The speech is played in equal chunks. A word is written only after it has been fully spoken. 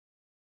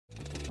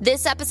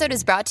This episode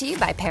is brought to you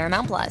by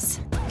Paramount Plus.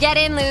 Get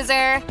in,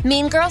 loser!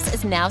 Mean Girls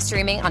is now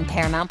streaming on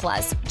Paramount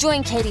Plus.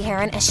 Join Katie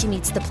Heron as she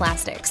meets the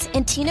plastics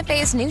in Tina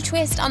Fey's new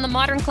twist on the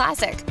modern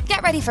classic.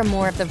 Get ready for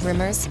more of the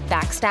rumors,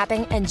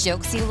 backstabbing, and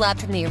jokes you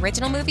loved from the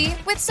original movie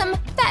with some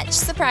fetch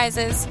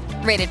surprises.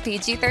 Rated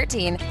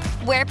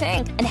PG-13. Wear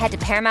pink and head to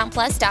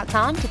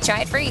ParamountPlus.com to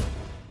try it free.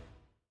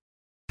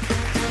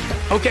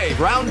 Okay,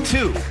 round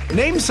two.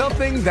 Name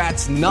something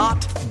that's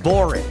not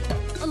boring.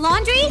 A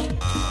laundry?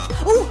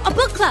 Ooh, a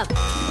book club.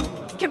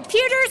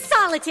 Computer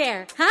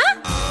solitaire,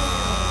 huh?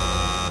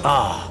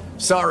 Ah,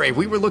 sorry,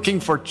 we were looking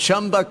for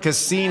Chumba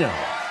Casino.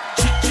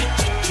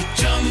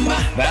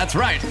 That's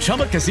right,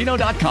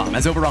 ChumbaCasino.com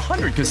has over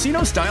 100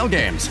 casino-style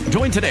games.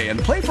 Join today and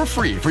play for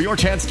free for your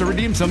chance to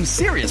redeem some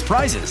serious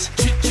prizes.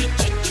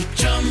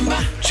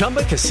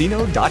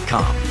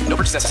 ChumbaCasino.com. No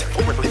purchase necessary.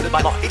 Void where prohibited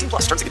by law. 18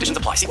 plus. Terms and conditions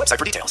apply. See website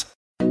for details.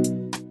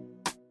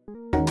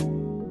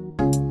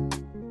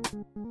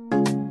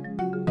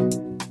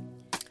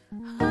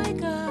 Hi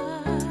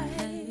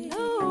guys.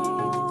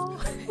 Hello.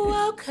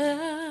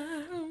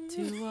 Welcome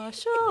to our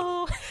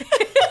show.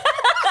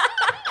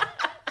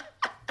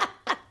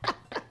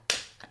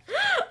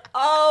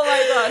 Oh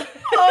my god.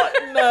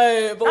 Oh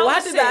no, but why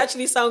was did sick. that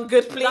actually sound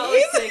good, please? That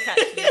was sick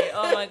actually.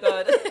 Oh my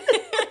god.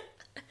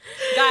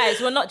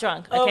 Guys, we're not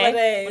drunk, okay? Oh my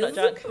days. We're not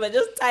drunk. We're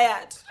just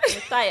tired.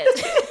 We're tired.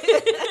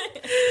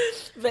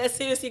 But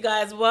seriously,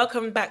 guys,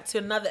 welcome back to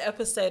another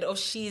episode of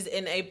She's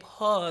in a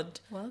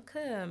Pod.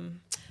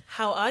 Welcome.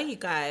 How are you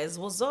guys?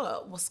 What's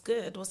up? What's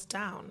good? What's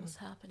down? What's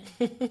happening?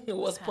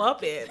 What's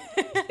popping?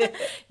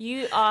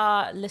 You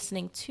are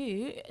listening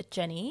to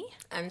Jenny.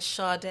 And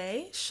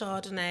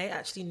Chardonnay.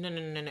 Actually,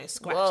 no.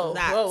 Scratch Whoa,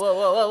 that.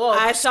 whoa.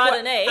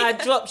 Chardonnay. I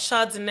dropped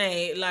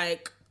Chardonnay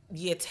like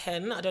year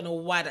 10. I don't know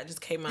why that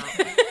just came out.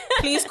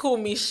 Please call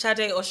me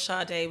Sade or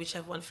Sade,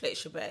 whichever one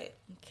floats your boat.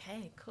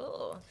 Okay,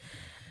 cool.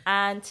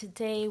 And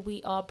today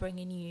we are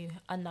bringing you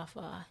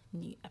another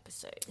new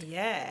episode.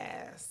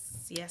 Yes.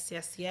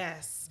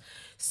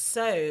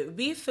 So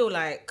we feel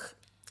like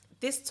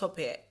this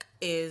topic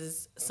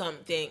is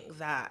something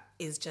that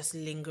is just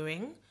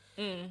lingering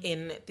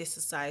in this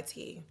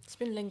society. It's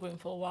been lingering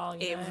for a while.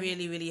 It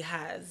really, really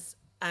has.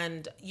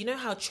 And you know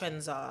how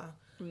trends are.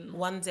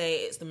 One day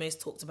it's the most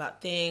talked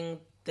about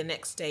thing. The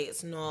next day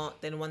it's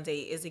not. Then one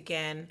day it is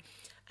again.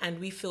 And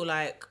we feel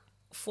like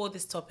for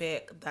this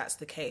topic, that's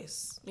the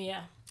case.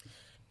 Yeah.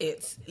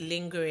 It's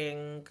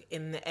lingering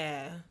in the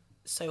air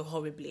so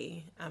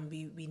horribly, and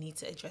we need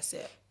to address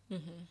it.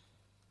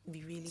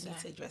 We really need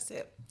to address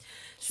it.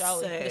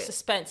 Shall we? The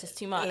suspense is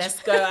too much. Let's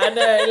go. I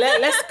know.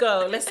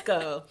 Let's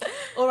go.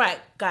 All right,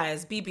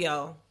 guys.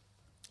 BBL.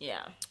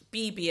 Yeah.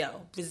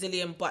 BBL,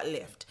 Brazilian butt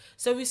lift.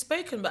 So we've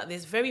spoken about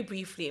this very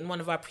briefly in one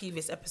of our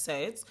previous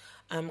episodes,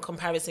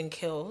 Comparison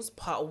Kills,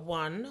 part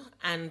 1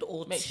 and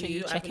or 2. Make sure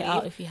you I check it believe.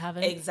 out if you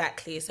haven't.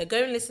 Exactly. So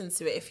go and listen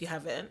to it if you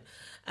haven't,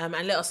 and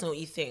let us know what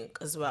you think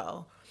as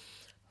well.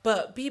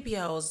 But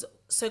BBLs,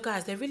 so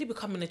guys, they're really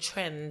becoming a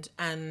trend,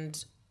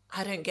 and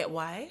I don't get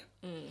why.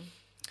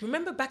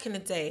 Remember back in the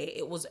day,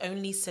 it was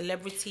only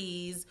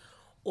celebrities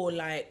or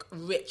like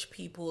rich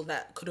people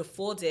that could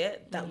afford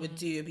it that would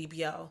do a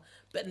BBL.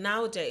 But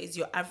nowadays,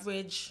 your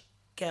average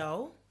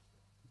girl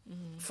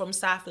from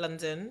South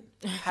London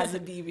has a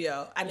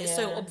BBL, and it's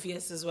so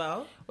obvious as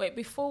well. Wait,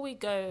 before we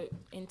go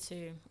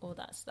into all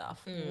that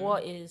stuff,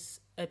 what is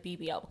a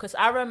BBL? Because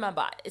I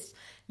remember,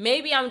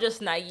 maybe I'm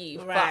just naive,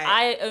 but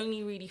I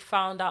only really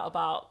found out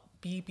about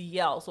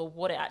BBLs or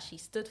what it actually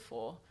stood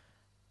for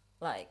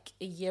like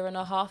a year and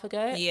a half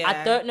ago. Yeah.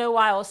 I don't know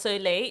why I was so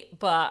late,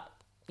 but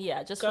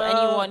yeah, just for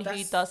anyone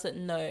who doesn't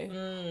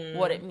know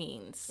what it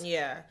means.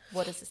 Yeah.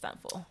 What does it stand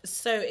for?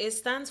 So it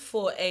stands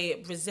for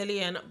a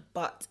Brazilian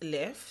butt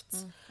lift,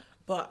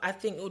 but I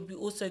think it would be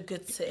also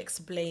good to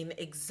explain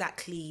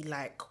exactly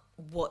like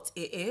what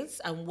it is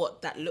and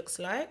what that looks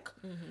like.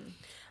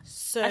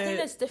 So I think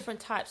there's different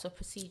types of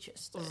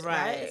procedures, though,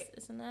 right?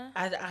 Isn't there?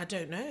 I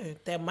don't know.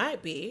 There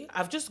might be.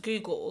 I've just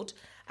Googled,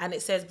 and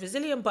it says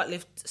Brazilian butt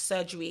lift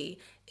surgery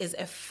is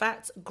a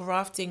fat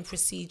grafting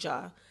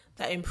procedure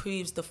that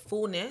improves the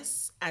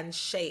fullness and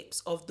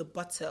shapes of the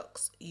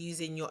buttocks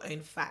using your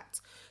own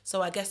fat.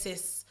 So I guess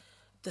it's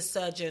the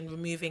surgeon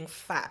removing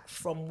fat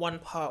from one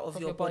part of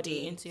your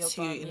body into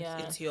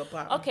your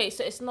butt. Okay,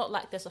 so it's not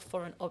like there's a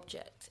foreign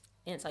object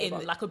inside your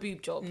body, like a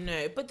boob job.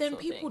 No, but then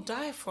people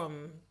die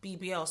from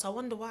BBL, so I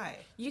wonder why.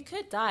 You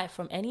could die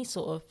from any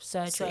sort of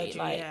surgery.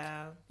 Like,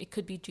 it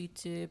could be due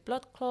to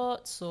blood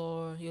clots,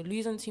 or you're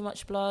losing too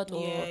much blood,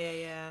 or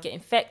get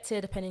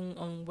infected, depending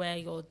on where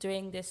you're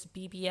doing this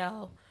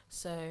BBL.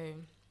 So,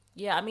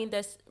 yeah, I mean,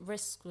 there's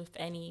risk with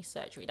any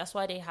surgery. That's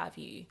why they have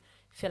you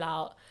fill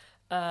out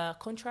a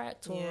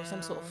contract or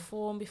some sort of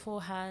form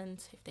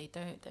beforehand. If they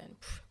don't, then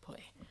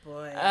boy.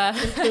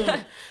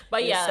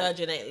 But yeah, the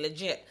surgeon ain't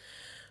legit.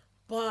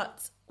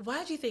 But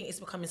why do you think it's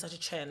becoming such a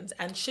trend?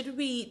 And should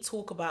we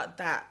talk about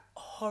that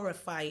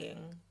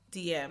horrifying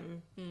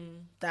DM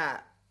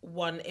that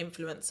one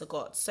influencer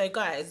got? So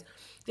guys,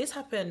 this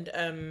happened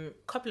a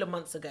couple of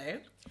months ago,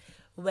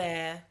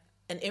 where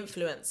an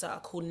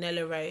influencer called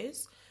Nella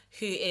Rose,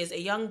 who is a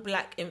young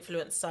black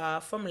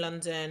influencer from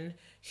London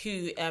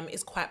who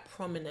is quite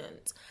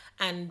prominent.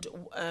 And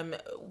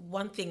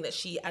one thing that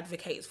she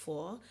advocates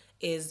for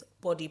is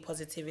body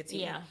positivity.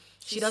 Yeah.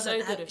 She's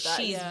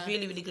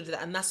really, really good at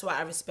that. And that's why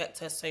I respect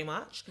her so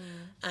much.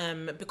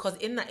 Because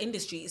in that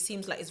industry, it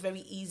seems like it's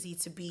very easy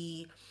to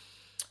be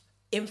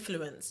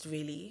influenced,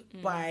 really,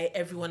 by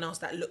everyone else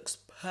that looks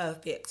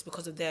perfect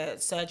because of their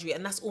surgery.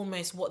 And that's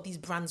almost what these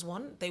brands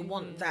want. They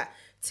want that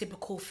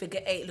typical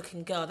figure 8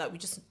 looking girl that we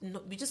just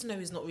know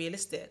is not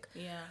realistic.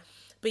 Yeah.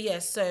 But yeah,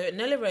 so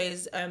Nella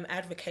Rose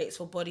advocates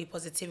for body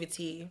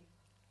positivity,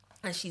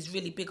 and she's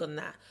really big on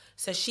that.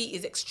 So she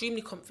is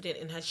extremely confident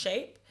in her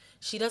shape.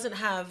 She doesn't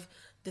have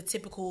the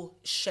typical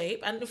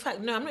shape, and in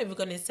fact, no, I'm not even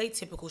going to say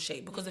typical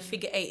shape, because the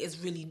figure 8 is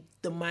really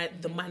the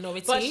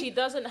minority. But she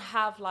doesn't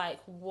have like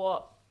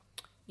what,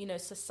 you know,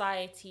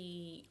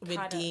 society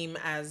redeem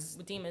as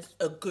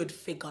a good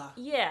figure.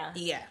 Yeah.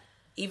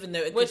 Even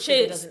though a good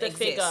figure doesn't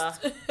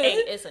exist. Which is the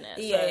figure 8, isn't it?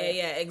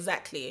 Yeah,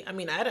 exactly. I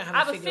mean, I don't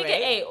have a figure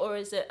 8. Or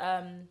is it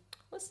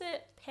what's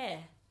it?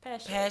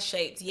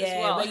 Pear-shaped, yeah.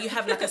 Well. Where you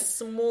have like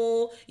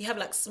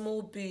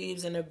small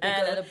boobs and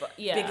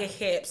bigger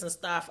hips and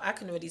stuff. I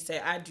can already say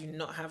I do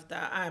not have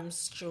that. I'm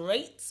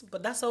straight,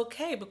 but that's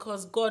okay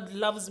because God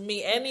loves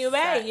me anyway.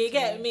 Exactly. You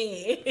get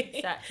me?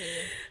 Exactly.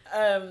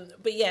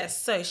 But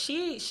yes, so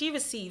she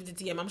received a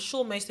DM. I'm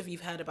sure most of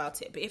you've heard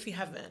about it, but if you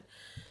haven't,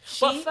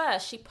 but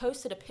first she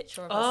posted a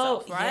picture of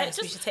herself, right?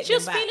 Yes, she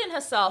was feeling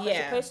herself, and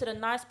she posted a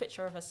nice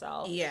picture of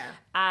herself. Yeah.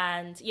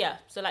 And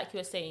so like you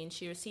were saying,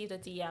 she received a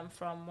DM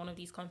from one of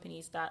these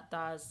companies that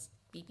does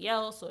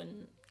BBLs or,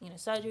 you know,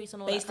 surgeries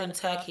and all based that kind in of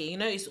Turkey. stuff. You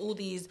know, it's all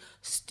these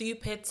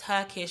stupid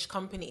Turkish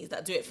companies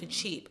that do it for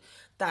cheap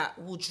that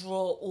will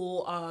draw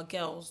all our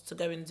girls to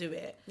go and do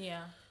it.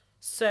 Yeah.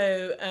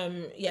 So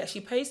she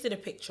posted a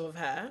picture of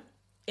her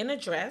in a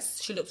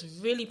dress. She looks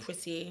really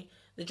pretty.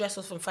 The dress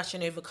was from Fashion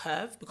Nova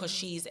Curve because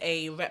she's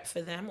a rep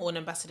for them or an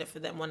ambassador for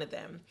them, one of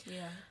them.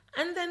 Yeah.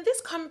 And then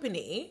this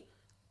company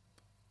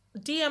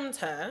DM'd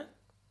her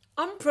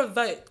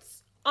unprovoked,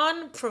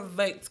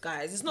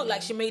 guys. It's not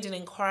like she made an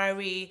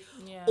inquiry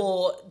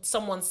or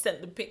someone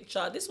sent the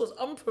picture. This was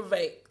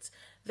unprovoked.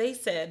 They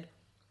said,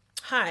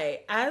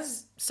 "Hi,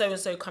 as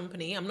so-and-so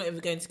company," I'm not even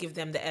going to give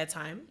them the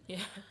airtime. Yeah.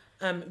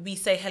 We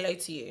say hello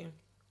to you.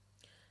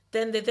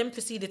 Then they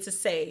proceeded to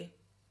say,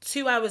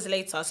 2 hours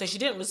later, so she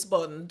didn't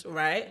respond,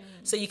 right?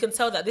 So you can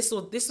tell that this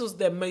was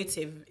their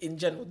motive in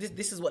general.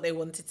 This is what they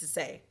wanted to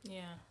say.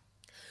 Yeah.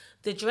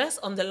 "The dress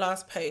on the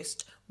last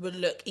post would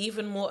look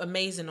even more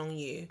amazing on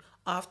you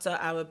after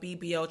our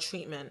BBL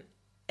treatment! !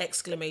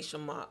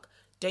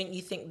 Don't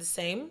you think the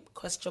same? ?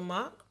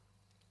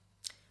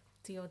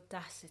 The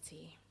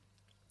audacity.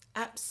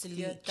 Absolute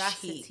The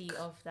audacity cheek.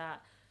 of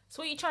that.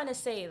 So what you're trying to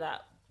say,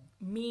 that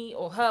me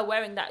or her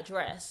wearing that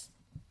dress,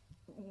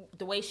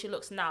 the way she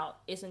looks now,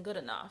 isn't good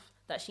enough,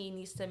 that she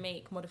needs to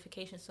make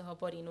modifications to her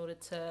body in order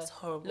to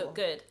look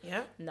good?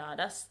 Yeah. Nah,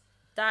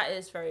 that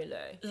is very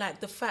low. Like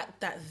the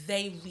fact that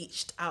they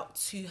reached out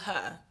to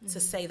her to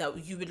say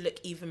that you would look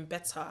even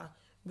better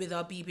with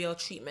our BBL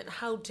treatment.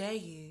 How dare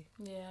you?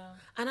 Yeah.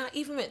 And I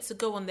even went to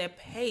go on their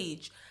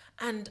page,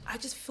 and I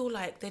just feel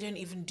like they don't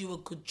even do a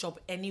good job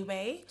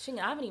anyway.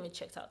 I haven't even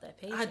checked out their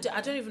page.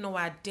 I don't even know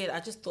why I did. I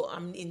just thought,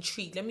 I'm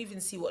intrigued. Let me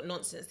even see what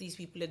nonsense these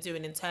people are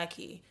doing in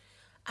Turkey.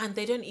 And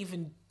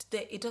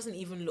it doesn't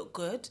even look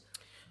good.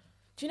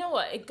 Do you know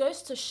what? It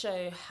goes to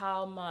show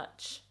how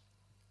much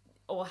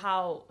or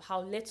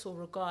how little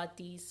regard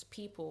these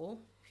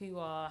people who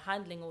are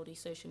handling all these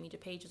social media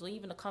pages, or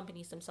even the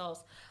companies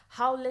themselves,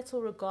 how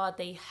little regard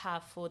they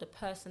have for the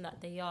person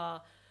that they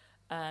are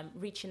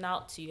reaching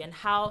out to, and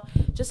how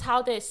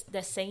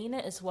they're saying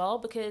it as well.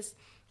 Because,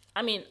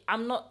 I mean,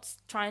 I'm not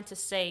trying to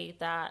say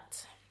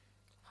that,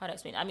 how do I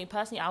explain? I mean,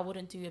 personally, I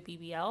wouldn't do a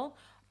BBL,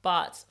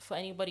 but for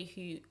anybody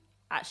who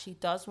actually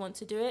does want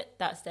to do it,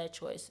 that's their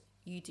choice.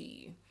 You do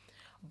you.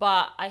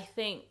 But I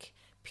think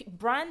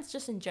brands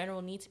just in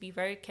general need to be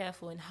very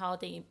careful in how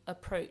they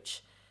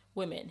approach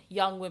women,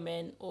 young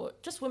women, or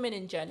just women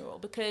in general,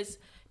 because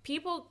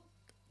people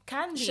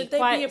can be Should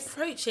they be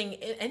approaching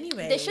it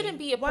anyway? They shouldn't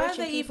be approaching people. Why are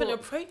they people. even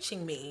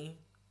approaching me?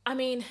 I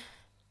mean,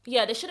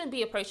 yeah, they shouldn't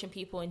be approaching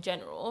people in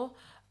general.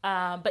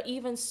 But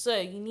even so,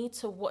 you need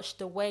to watch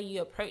the way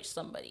you approach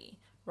somebody,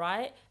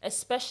 right?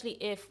 Especially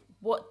if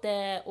what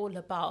they're all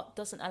about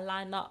doesn't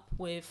align up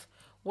with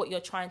what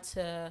you're trying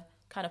to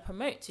kind of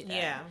promote to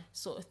them,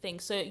 sort of thing.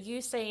 So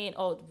you saying,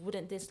 "Oh,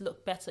 wouldn't this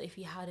look better if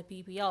you had a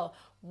BBL?"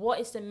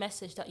 What is the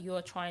message that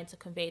you're trying to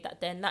convey?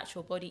 That their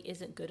natural body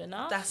isn't good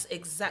enough? That's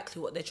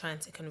exactly what they're trying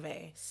to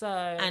convey.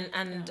 So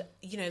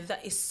you know,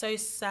 that is so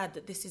sad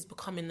that this is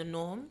becoming the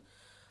norm.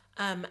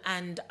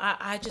 And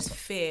I just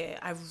fear,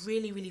 I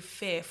really, really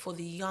fear for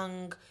the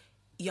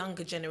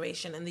younger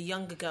generation and the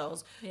younger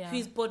girls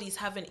whose bodies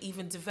haven't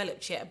even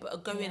developed yet, but are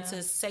going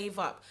to save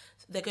up.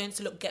 They're going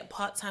to get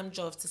part-time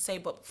jobs to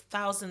save up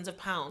thousands of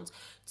pounds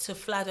to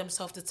fly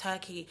themselves to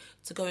Turkey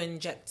to go and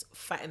inject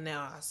fat in their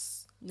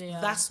ass.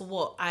 Yeah. That's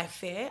what I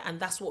fear, and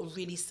that's what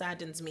really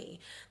saddens me,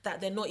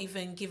 that they're not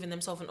even giving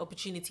themselves an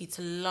opportunity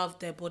to love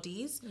their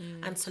bodies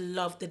and to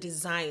love the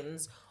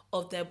designs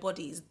of their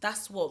bodies.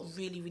 That's what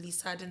really, really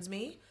saddens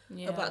me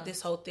about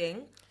this whole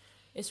thing.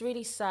 It's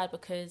really sad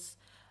because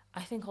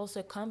I think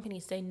also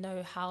companies, they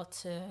know how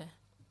to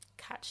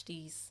catch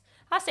these.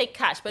 I say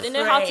catch, but they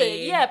know how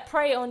to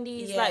prey on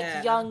these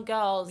like young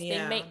girls.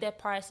 They make their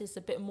prices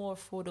a bit more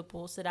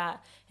affordable so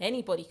that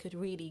anybody could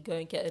really go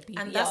and get a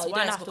BBL. And that's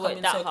why it's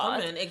becoming so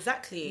common.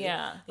 Exactly.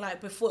 Yeah. Like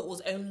before, it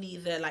was only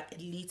the like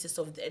elitist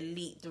of the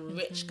elite, the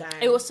rich guy.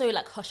 It was so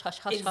like hush, hush,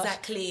 hush.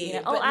 Exactly.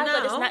 Yeah. Oh, I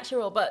got this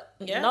natural, but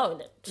no,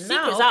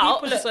 secret's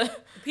out.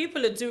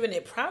 People are doing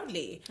it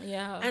proudly.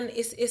 Yeah. And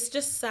it's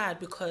just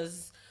sad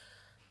because.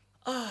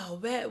 Oh,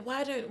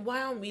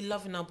 why aren't we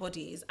loving our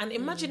bodies? And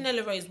imagine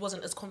Nella Rose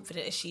wasn't as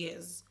confident as she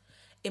is.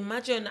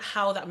 Imagine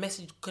how that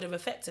message could have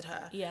affected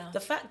her. Yeah. The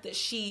fact that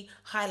she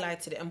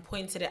highlighted it and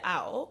pointed it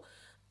out,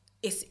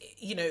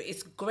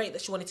 it's great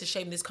that she wanted to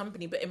shame this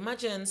company, but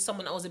imagine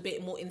someone that was a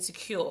bit more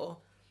insecure.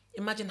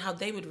 Imagine how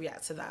they would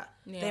react to that.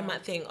 Yeah. They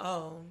might think,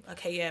 oh,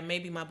 okay, yeah,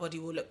 maybe my body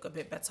will look a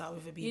bit better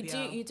with a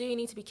BBL. You do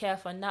need to be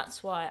careful, and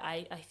that's why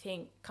I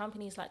think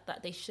companies like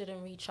that, they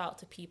shouldn't reach out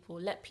to people.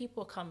 Let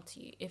people come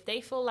to you. If they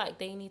feel like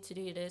they need to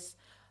do this,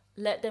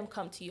 let them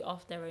come to you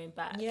off their own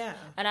back. Yeah.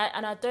 And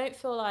I don't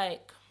feel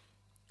like,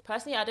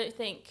 personally, I don't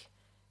think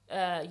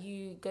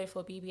you go for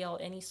a BBL,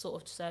 any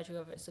sort of surgery,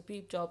 whether it's a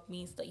boob job,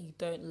 means that you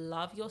don't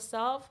love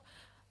yourself.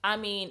 I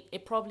mean,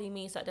 it probably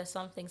means that there's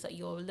some things that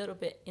you're a little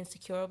bit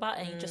insecure about,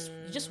 and you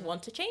just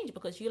want to change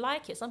because you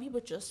like it. Some people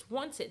just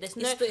want it.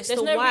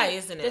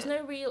 There's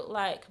no real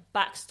like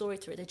backstory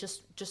to it. They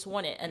just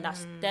want it, and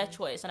that's their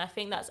choice. And I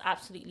think that's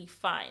absolutely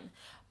fine.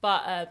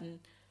 But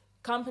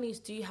companies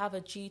do have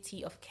a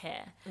duty of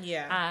care,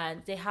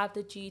 and they have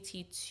the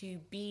duty to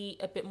be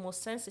a bit more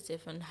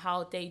sensitive on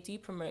how they do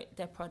promote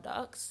their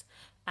products,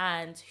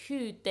 and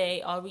who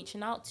they are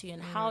reaching out to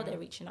and how they're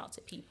reaching out to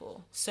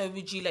people. So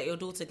would you let your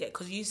daughter get,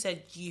 because you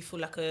said you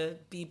feel like a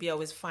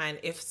BBL is fine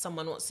if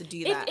someone wants to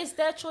do that? It's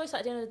their choice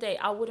at the end of the day.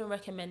 I wouldn't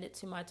recommend it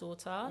to my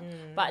daughter.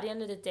 But at the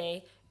end of the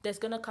day, there's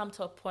going to come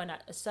to a point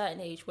at a certain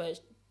age where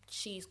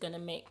she's going to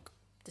make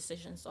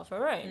decisions of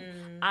her own.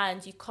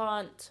 And you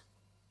can't...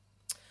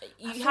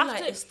 I feel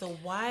like it's the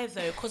why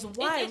though, because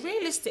why,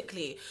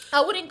 realistically...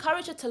 I would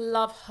encourage her to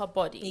love her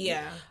body.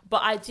 Yeah.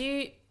 But I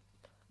do...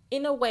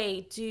 in a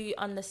way, do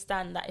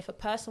understand that if a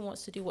person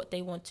wants to do what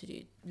they want to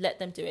do, let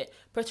them do it.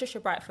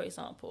 Patricia Bright, for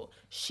example,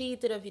 she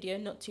did a video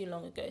not too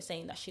long ago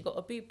saying that she got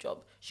a boob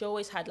job. She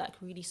always had like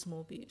really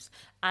small boobs,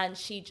 and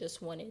she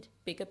just wanted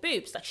bigger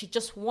boobs. Like she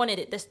just wanted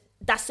it.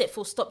 That's it,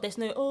 full stop. There's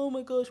no, oh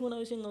my gosh, when I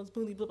was young I was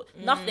blah, blah, blah.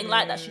 Nothing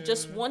like that. She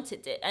just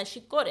wanted it, and she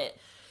got it.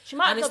 She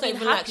might not be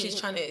happy.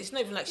 It's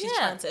not even like she's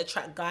trying to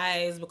attract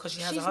guys because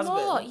she has a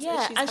husband.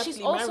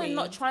 She's also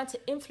not trying to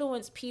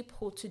influence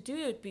people to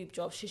do a boob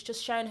job. She's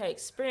just sharing her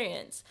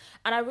experience.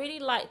 And I really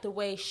like the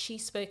way she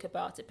spoke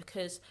about it,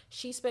 because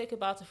she spoke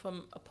about it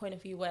from a point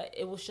of view where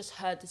it was just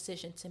her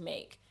decision to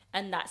make.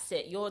 And that's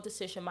it. Your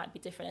decision might be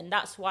different. And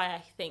that's why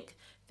I think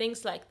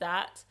things like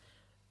that,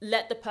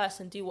 let the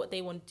person do what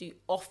they want to do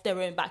off their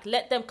own back.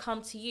 Let them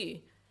come to you.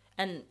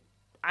 And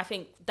I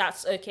think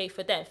that's okay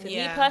for them. For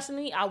me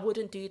personally, I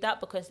wouldn't do that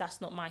because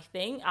that's not my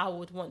thing. I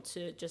would want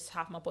to just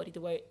have my body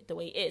the way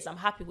it is. I'm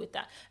happy with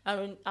that.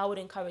 I would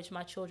encourage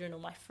my children or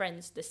my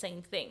friends the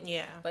same thing.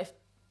 Yeah. But if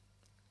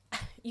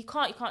you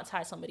can't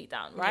tie somebody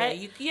down,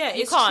 right?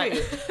 It's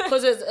true.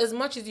 Because as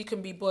much as you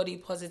can be body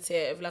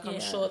positive, like I'm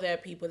sure there are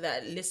people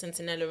that listen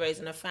to Nella Rose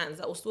and are fans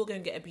that will still go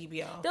and get a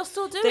BBL. They'll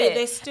still do it.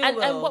 They still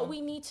will. And what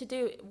we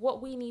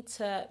need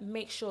to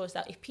make sure is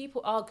that if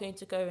people are going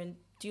to go and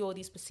do all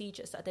these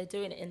procedures, that they're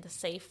doing it in a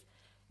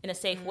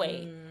safe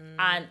way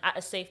and at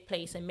a safe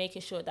place, and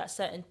making sure that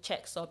certain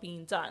checks are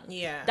being done.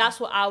 Yeah. That's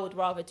what I would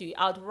rather do.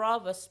 I would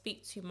rather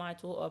speak to my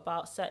daughter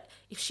about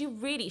if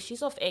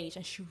she's of age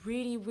and she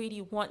really,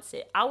 really wants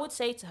it, I would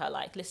say to her,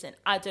 like, listen,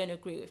 I don't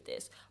agree with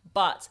this,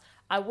 but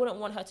I wouldn't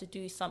want her to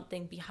do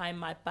something behind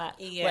my back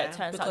where it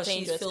turns out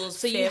dangerous.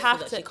 So you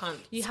have to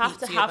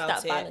have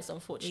that balance,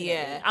 unfortunately.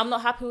 Yeah. I'm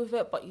not happy with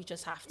it, but you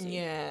just have to.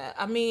 Yeah.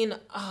 I mean,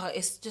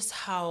 it's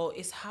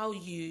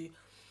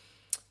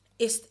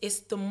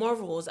the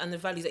morals and the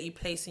values that you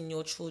place in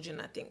your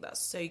children. I think that's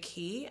so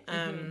key.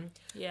 And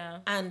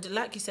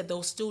like you said,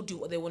 they'll still do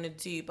what they want to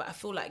do, but I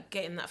feel like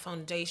getting that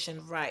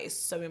foundation right is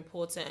so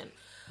important.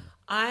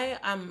 I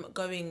am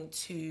going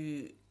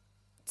to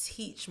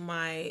teach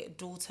my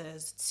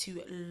daughters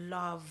to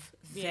love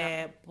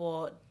their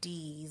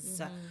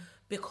bodies,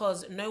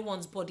 because no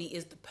one's body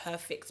is the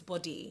perfect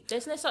body.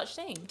 There's no such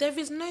thing. There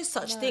is no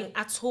such thing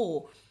at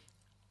all.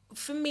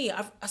 For me,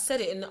 I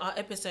said it in our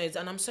episodes,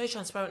 and I'm so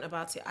transparent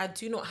about it. I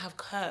do not have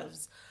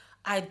curves.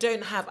 I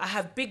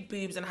have big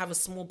boobs and I have a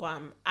small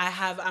bum.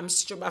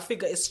 My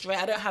figure is straight.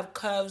 I don't have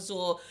curves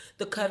or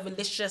the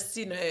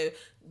curvilicious,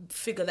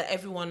 figure that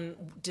everyone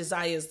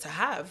desires to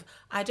have.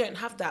 I don't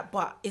have that,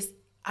 but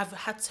I've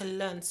had to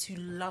learn to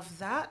love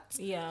that.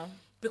 Yeah.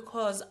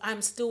 because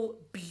I'm still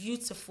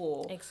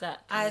beautiful.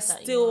 Exactly.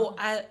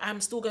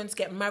 I'm still going to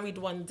get married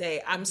one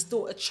day. I'm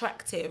still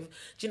attractive.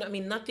 Do you know what I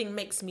mean? Nothing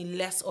makes me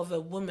less of a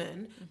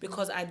woman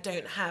because I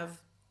don't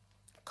have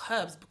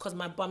curves, because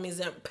my bum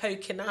isn't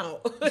poking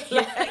out.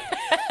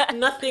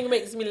 Nothing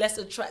makes me less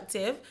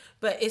attractive,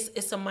 but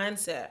it's a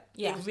mindset.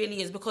 It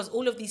really is, because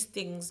all of these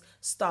things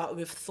start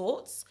with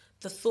thoughts.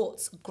 The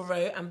thoughts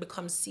grow and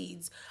become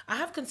seeds. I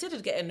have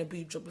considered getting a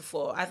boob job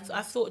before. I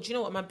thought, do you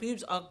know what? My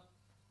boobs are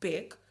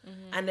big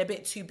and they're a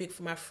bit too big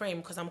for my frame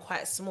because I'm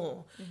quite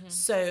small.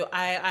 So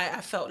I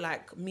felt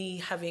like me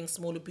having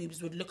smaller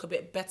boobs would look a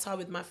bit better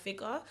with my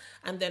figure,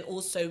 and then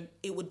also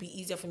it would be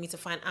easier for me to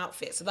find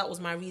outfits. So that was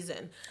my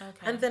reason.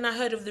 And then I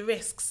heard of the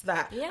risks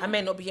that I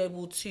may not be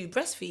able to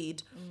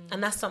breastfeed,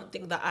 and that's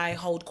something that I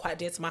hold quite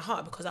dear to my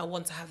heart because I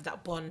want to have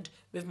that bond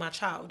with my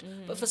child.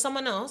 But for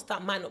someone else,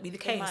 that might not be the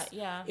case.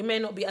 It may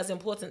not be as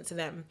important to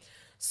them.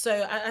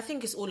 So I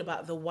think it's all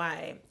about the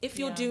why. If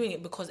you're doing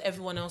it because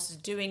everyone else is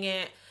doing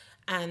it,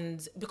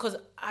 and because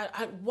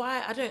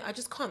I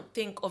just can't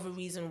think of a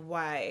reason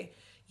why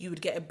you would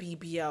get a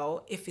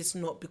BBL if it's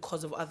not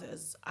because of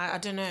others. I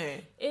don't know.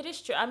 It is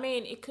true. I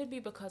mean, it could be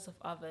because of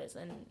others,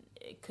 and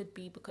it could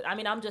be because, I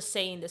mean, I'm just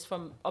saying this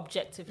from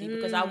objectively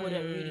because I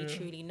wouldn't really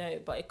truly know,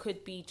 but it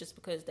could be just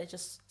because they're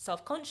just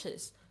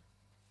self-conscious.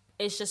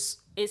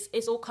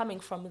 It's all coming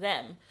from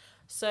them.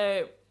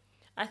 So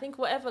I think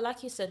whatever,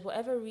 like you said,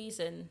 whatever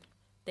reason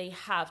they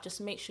have,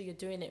 just make sure you're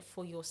doing it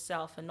for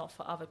yourself and not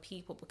for other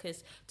people,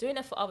 because doing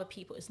it for other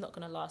people is not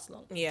going to last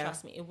long.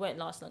 Trust me, it won't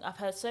last long. I've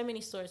heard so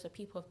many stories where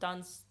people have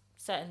done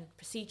certain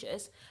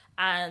procedures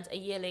and a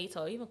year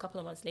later or even a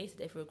couple of months later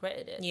they've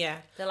regretted it.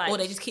 They're like, or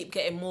they just keep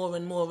getting more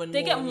and more and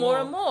they more. They get more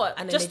and more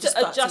and just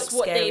to adjust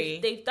what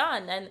they've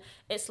done. And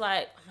it's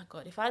like, oh my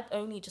God, if I'd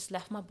only just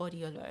left my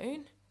body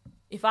alone,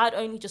 if I'd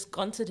only just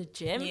gone to the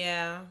gym,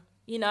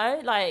 you know,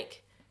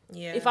 like,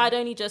 if I'd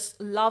only just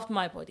loved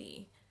my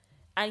body.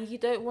 And you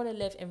don't want to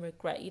live in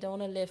regret. You don't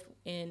want to live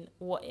in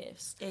what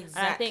ifs. Exactly.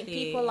 And I think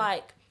people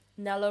like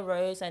Nella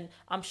Rose, and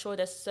I'm sure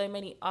there's so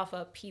many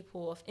other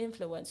people of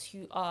influence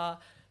who are,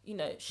 you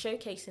know,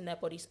 showcasing their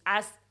bodies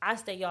as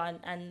they are,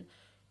 and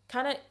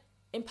kind of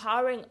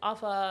empowering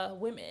other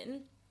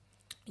women,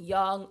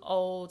 young,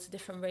 old,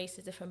 different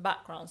races, different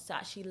backgrounds, to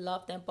actually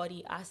love their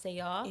body as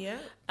they are.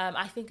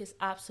 I think it's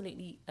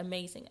absolutely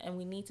amazing, and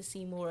we need to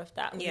see more of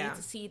that. We need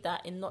to see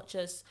that in not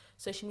just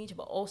social media,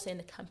 but also in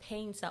the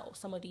campaigns that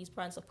some of these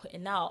brands are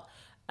putting out.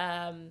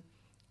 What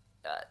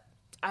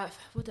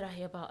did I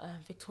hear about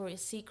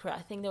Victoria's Secret?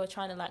 I think they were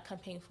trying to like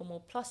campaign for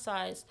more plus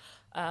size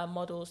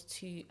models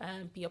to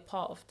be a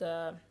part of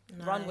the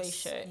runway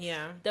show.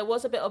 There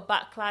was a bit of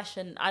backlash,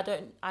 and I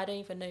don't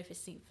even know if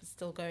it's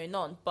still going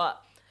on,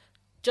 but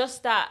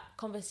just that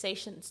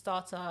conversation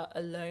starter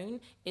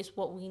alone is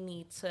what we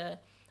need to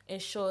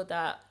ensure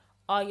that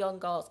our young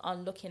girls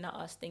aren't looking at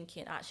us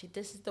thinking, actually,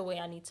 this is the way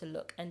I need to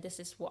look and this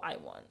is what I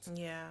want.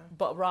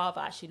 But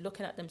rather actually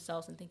looking at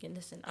themselves and thinking,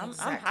 listen, I'm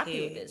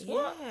happy with this.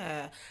 What?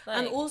 Like,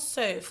 and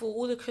also for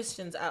all the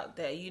Christians out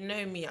there, you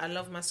know me, I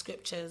love my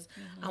scriptures.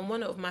 And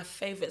one of my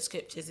favorite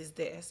scriptures is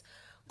this: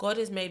 God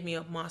has made me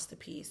a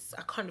masterpiece.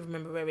 I can't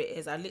remember where it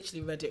is. I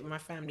literally read it with my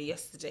family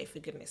yesterday, for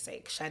goodness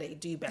sake. Shade,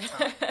 do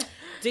better.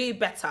 Do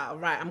better.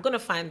 Right, I'm going to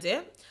find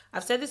it.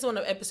 I've said this on one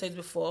of episodes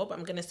before, but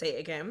I'm going to say it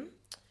again.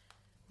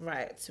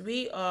 Right,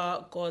 we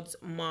are God's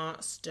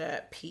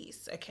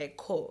masterpiece. Okay,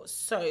 cool.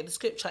 So the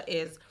scripture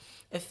is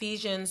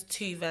Ephesians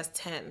 2 verse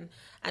 10,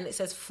 and it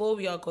says, for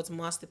we are God's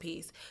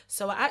masterpiece.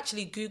 So I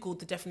actually Googled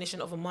the definition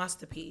of a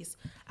masterpiece,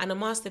 and a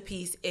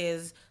masterpiece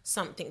is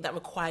something that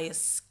requires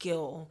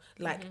skill,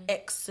 like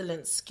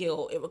excellent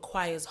skill. It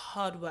requires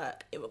hard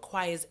work. It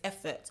requires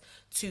effort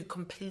to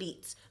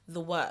complete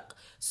the work.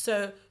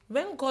 So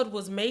when God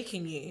was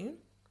making you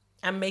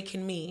and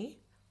making me,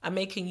 I'm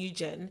making you,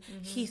 Jen,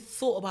 he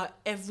thought about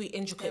every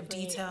intricate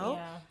detail,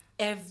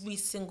 every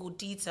single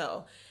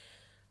detail.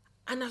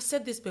 And I've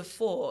said this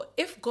before,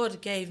 if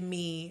God gave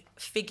me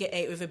figure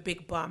 8 with a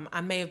big bum,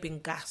 I may have been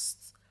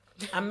gassed.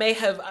 I may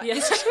have,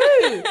 it's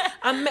true.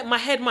 My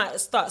head might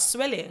start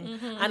swelling,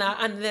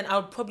 and then I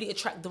would probably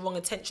attract the wrong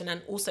attention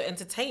and also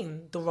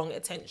entertain the wrong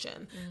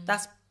attention.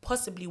 That's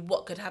possibly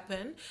what could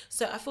happen.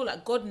 So I feel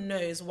like God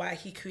knows why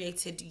he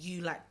created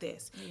you like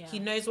this. He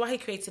knows why he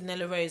created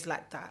Nella Rose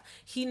like that.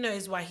 He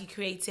knows why he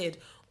created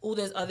all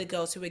those other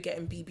girls who were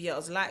getting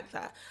BBLs like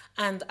that.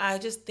 And I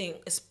just think,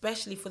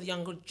 especially for the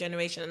younger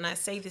generation, and I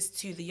say this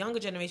to the younger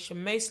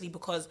generation mostly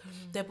because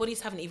their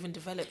bodies haven't even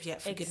developed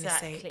yet, for goodness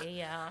sake.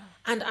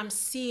 And I'm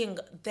seeing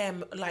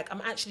them, like,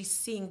 I'm actually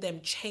seeing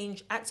them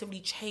actively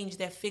change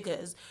their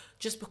figures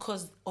just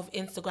because of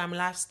Instagram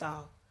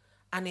lifestyle.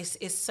 And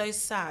it's so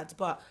sad.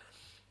 But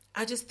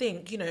I just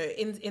think, you know,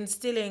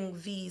 instilling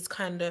these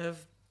kind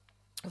of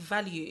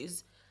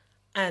values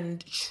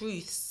and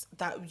truths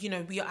that, you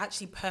know, we are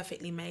actually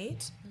perfectly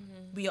made.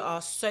 We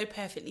are so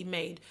perfectly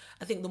made.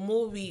 I think the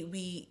more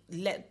we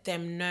let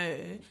them know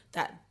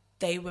that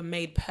they were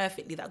made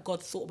perfectly, that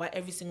God thought about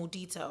every single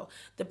detail,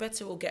 the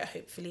better it will get,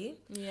 hopefully.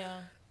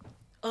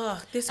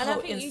 This and whole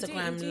I think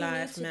Instagram you do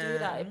life, need to man. do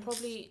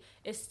that.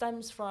 It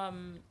stems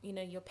from, you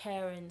know, your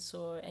parents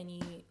or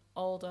any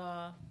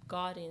older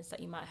guardians that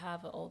you might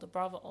have, an older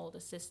brother, older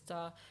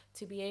sister,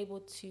 to be able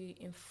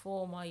to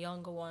inform our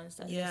younger ones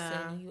that,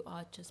 listen, you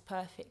are just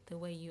perfect the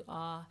way you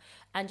are,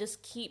 and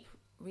just keep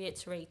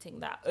reiterating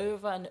that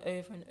over and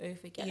over and over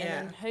again,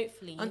 and then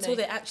hopefully until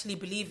they actually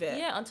believe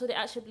it. Until they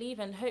actually believe,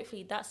 and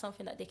hopefully that's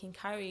something that they can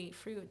carry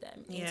through with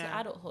them into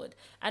adulthood.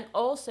 And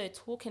also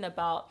talking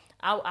about,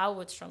 I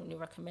would strongly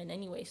recommend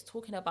anyways,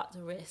 talking about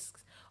the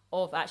risks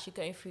of actually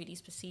going through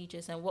these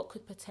procedures and what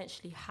could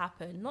potentially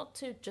happen, not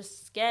to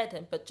just scare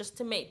them, but just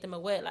to make them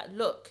aware, like,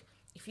 look,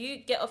 if you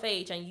get of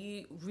age and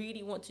you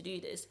really want to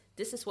do this,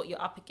 this is what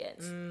you're up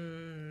against.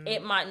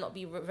 It might not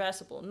be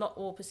reversible. Not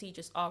all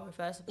procedures are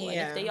reversible. And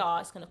if they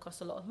are, it's going to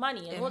cost a lot of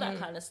money and all that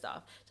kind of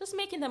stuff. Just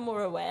making them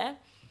more aware.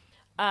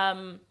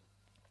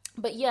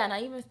 But yeah, and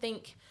I even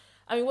think,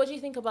 I mean, what do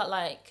you think about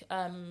like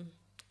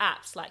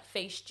apps like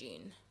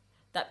Facetune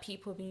that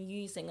people have been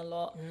using a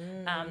lot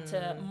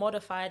to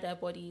modify their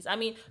bodies? I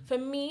mean, for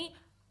me,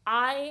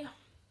 I'm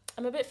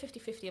a bit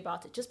 50-50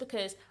 about it, just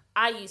because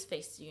I use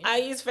Facetune. I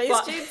use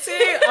Facetune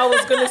too. I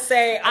was going to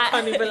say, I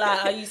can't even lie,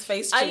 I use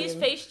Facetune. I use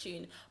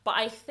Facetune, but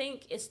I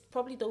think it's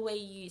probably the way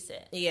you use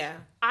it. Yeah.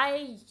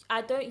 I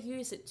don't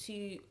use it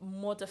to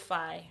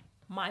modify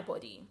my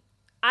body.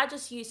 I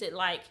just use it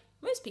like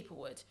most people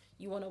would.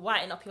 You want to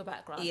whiten up your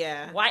background.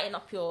 Yeah. Whiten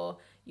up your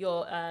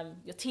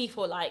teeth,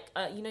 or like,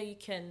 you know, you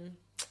can,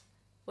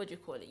 what do you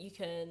call it? You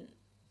can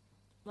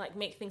like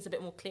make things a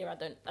bit more clear. I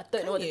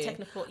don't know what the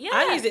technical. Yeah,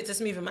 I use it to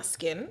smoothen my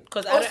skin,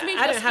 because I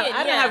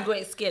don't have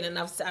great skin, and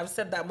I've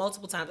said that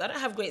multiple times. I don't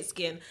have great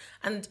skin,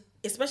 and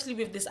especially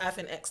with this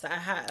iPhone X that I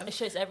have, it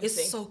shows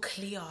everything. It's so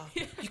clear.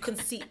 You can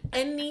see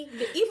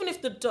even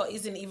if the dot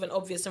isn't even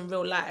obvious in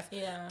real life.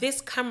 Yeah. This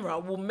camera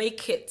will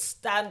make it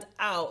stand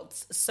out.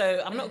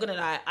 So I'm not gonna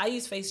lie, I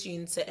use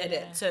Facetune to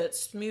edit, to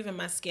smoothen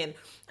my skin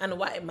and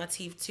whiten my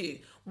teeth too.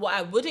 What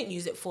I wouldn't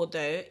use it for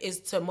though is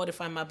to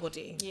modify my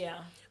body. Yeah.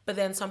 But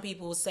then some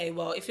people will say,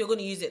 well, if you're going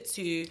to use it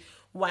to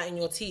whiten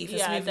your teeth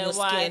and smoothen your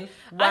skin,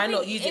 why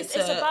not use it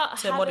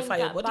to modify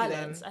your body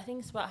balance. then? I think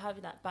it's about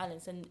having that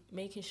balance and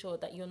making sure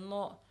that you're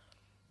not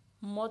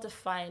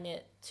modifying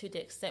it to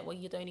the extent where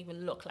you don't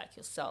even look like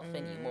yourself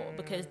anymore,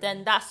 because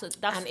then that's and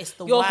it's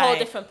the your whole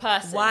different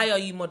person. Why are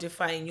you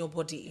modifying your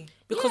body?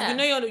 Because we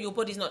know your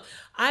body's not.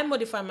 I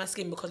modify my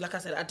skin because, like I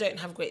said, I don't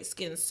have great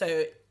skin,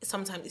 so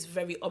sometimes it's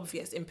very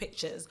obvious in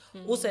pictures.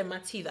 Also, my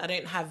teeth, I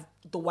don't have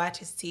the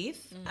whitest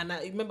teeth, and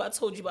I remember I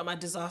told you about my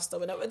disaster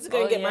when I went to go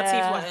and get my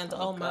teeth whitened.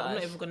 I'm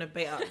not even gonna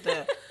bait out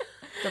the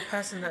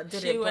person that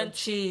did it, but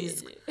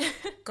jeez,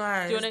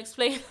 guys. Do you want to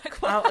explain?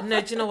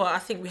 No, do you know what? I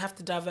think we have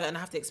to divert and I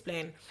have to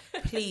explain.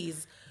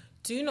 Please,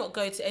 do not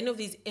go to any of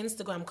these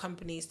Instagram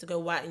companies to go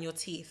whiten your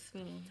teeth.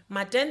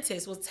 My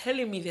dentist was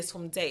telling me this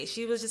from day.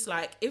 She was just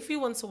like, if you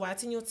want to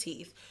whiten your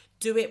teeth,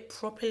 do it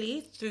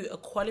properly through a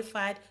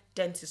qualified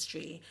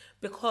dentistry,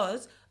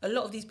 because a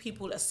lot of these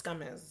people are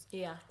scammers.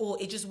 Yeah.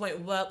 Or it just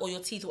won't work, or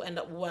your teeth will end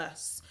up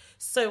worse.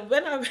 So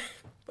when I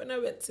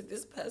went to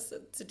this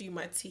person to do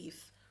my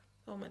teeth,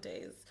 oh my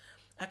days,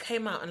 I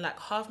came out and like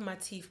half my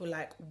teeth were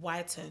like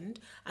whitened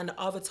and the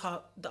other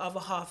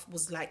half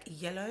was like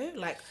yellow.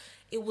 Like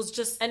it was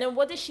just. And then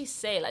what did she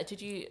say? Like,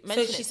 did you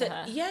mention so she it said, to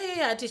her?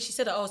 Yeah, I did. She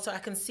said, oh, so I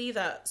can see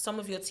that some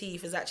of your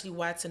teeth is actually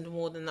whitened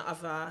more than the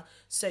other,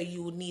 so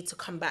you will need to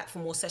come back for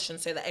more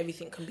sessions so that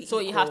everything can be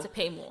equal. You have to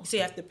pay more. So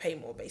you have to pay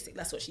more, basically.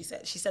 That's what she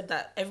said. She said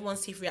that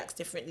everyone's teeth reacts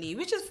differently,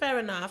 which is fair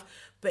enough,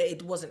 but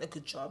it wasn't a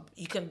good job.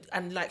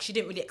 And like, she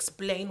didn't really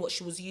explain what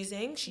she was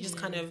using. She just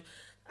kind of,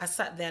 I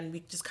sat there and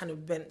we just kind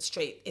of went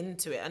straight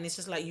into it. And it's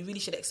just like, you really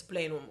should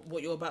explain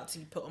what you're about to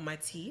put on my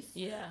teeth.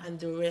 Yeah. And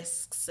the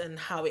risks and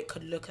how it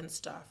could look and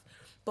stuff.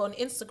 But on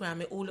Instagram,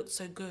 it all looked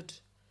so good.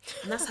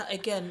 And that's how,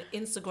 again,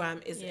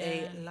 Instagram is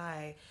a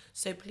lie.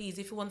 So please,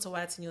 if you want to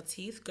whiten your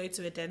teeth, go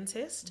to a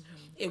dentist.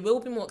 It will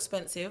be more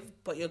expensive,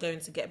 but you're going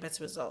to get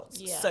better results.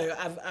 Yeah. So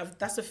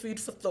that's a food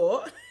for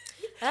thought.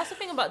 And that's the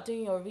thing about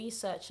doing your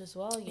research as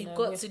well. You've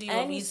got to do your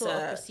any research.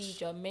 Sort of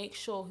procedure, make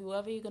sure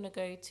whoever you're going to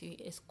go to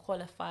is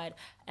qualified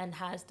and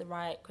has the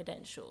right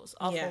credentials.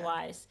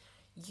 Otherwise,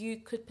 you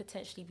could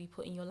potentially be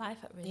putting your life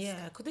at risk.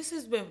 Yeah, because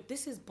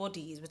this is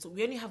bodies.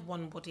 We only have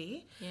one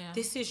body. Yeah.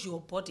 This is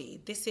your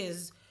body. This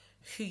is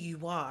who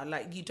you are.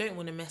 Like, you don't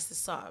want to mess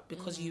this up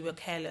because you were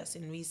careless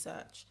in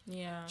research.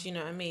 Yeah. Do you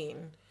know what I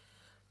mean?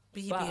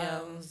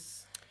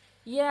 BBLs.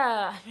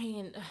 Yeah, I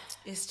mean,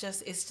 it's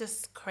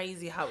just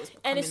crazy how it's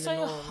becoming and it's so the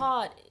norm.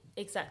 hard.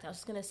 Exactly, I was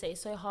just gonna say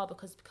it's so hard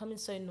because it's becoming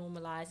so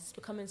normalized. It's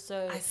becoming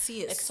so I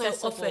see it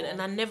accessible. so often,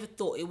 and I never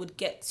thought it would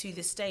get to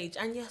this stage.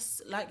 And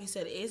yes, like you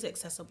said, it is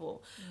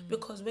accessible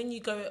because when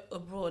you go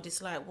abroad,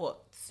 it's like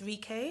what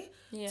 3K,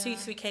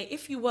 2-3K.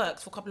 If you work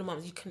for a couple of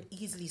months, you can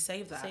easily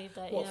save that.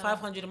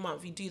 500 a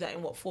month? You do that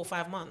in 4 or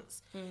 5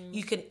 months.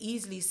 You can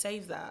easily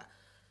save that.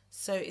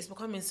 So it's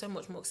becoming so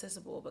much more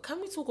accessible. But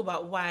can we talk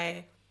about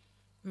why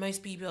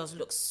most BBLs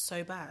look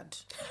so bad?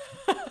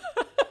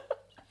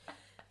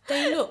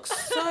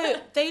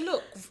 they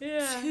look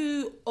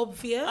too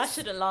obvious. I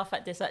shouldn't laugh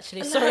at this,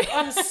 actually. Like, Sorry.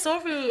 I'm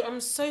sorry.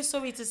 I'm so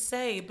sorry to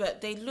say,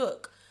 but they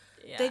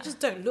just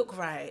don't look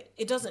right.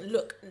 It doesn't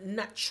look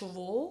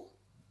natural.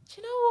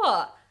 Do you know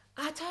what?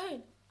 I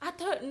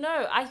don't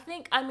know.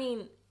 I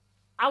mean,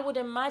 I would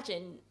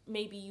imagine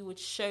maybe you would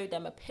show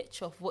them a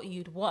picture of what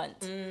you'd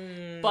want,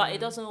 but it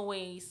doesn't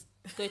always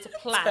go to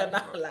plan.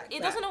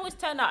 It doesn't always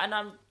turn out, and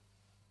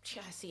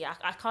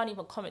I can't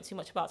even comment too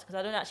much about it because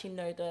I don't actually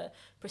know the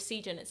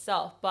procedure in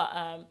itself. But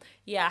I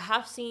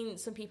have seen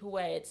some people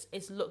where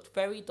it's looked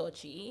very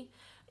dodgy,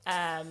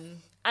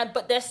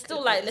 but they're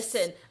still like,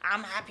 listen,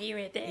 I'm happy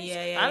with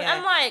this.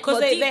 I'm like, because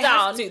they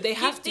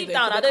have to. Deep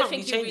down, I don't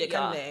think you really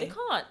are. They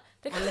can't.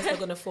 Unless they're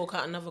gonna fork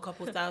out another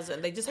couple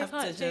thousand, they just have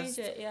to change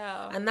it.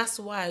 Yeah, and that's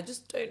why I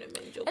just don't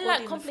amend your body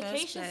like in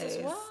complications the first place.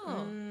 as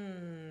well.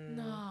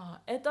 No,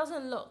 it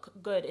doesn't look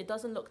good. It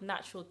doesn't look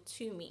natural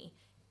to me.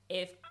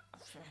 If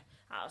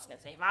I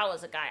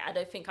was a guy, I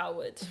don't think I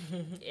would.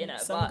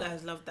 Some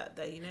guys love that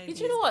though. You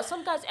know what?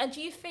 Some guys, and do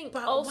you think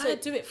but also why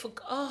do it for?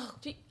 I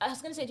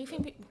was gonna say, do you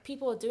think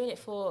people are doing it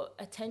for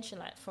attention,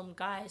 like from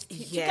guys?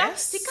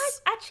 Yes. Do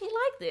guys actually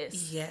like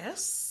this?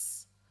 Yes.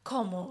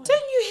 Come on. Don't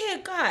you hear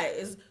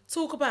guys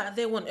talk about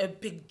they want a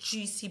big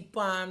juicy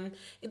bum?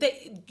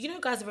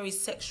 Guys are very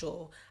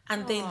sexual,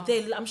 and they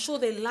I'm sure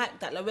they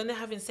like that. Like when they're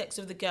having sex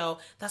with the girl,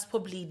 that's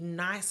probably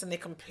nice, and they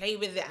can play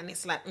with it, and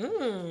it's like,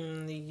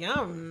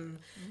 yum,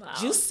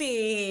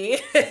 juicy.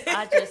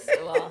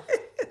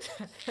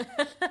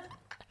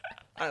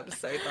 I'm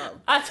so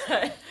dumb.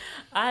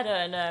 I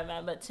don't know,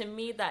 man. But to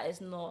me, that is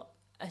not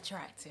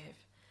attractive.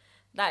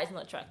 That is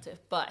not attractive.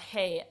 But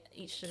hey,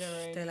 each to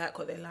their own. They like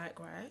what they like,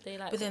 right? They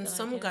like. But then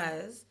some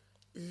guys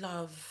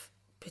love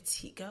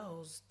petite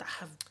girls that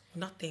have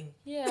nothing.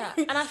 Yeah,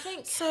 and I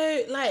think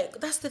so. Like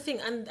that's the thing,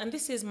 and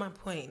this is my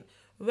point.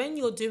 When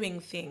you're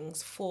doing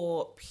things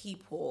for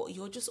people,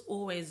 you're just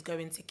always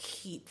going to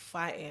keep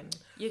fighting.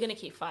 You're gonna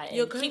keep fighting.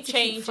 You're going to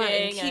keep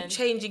fighting, keep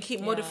changing,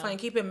 keep modifying,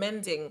 keep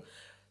amending.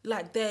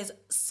 Like there's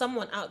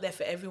someone out there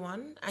for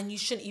everyone, and you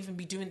shouldn't even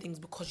be doing things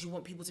because you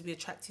want people to be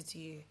attracted to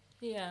you.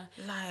 Yeah.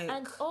 Like,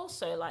 and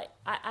also, like,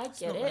 I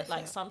get it.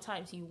 Like, it.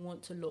 sometimes you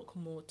want to look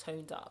more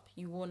toned up.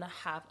 You want to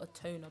have a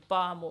toner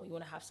bum, or you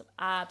want to have some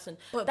abs, and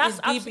but that's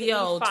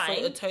BBL fine.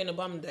 for a toner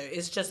bum though.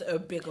 It's just a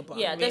bigger bum.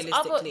 Yeah, there's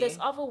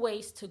other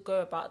ways to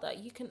go about that.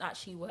 You can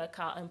actually work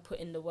out and put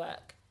in the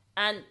work,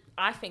 and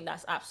I think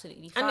that's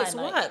absolutely fine. And it's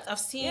worked. I've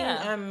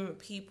seen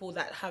people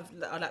that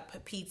are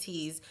like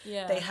PTs.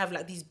 Yeah. They have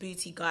like these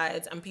booty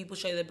guides, and people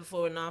show their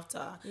before and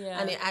after,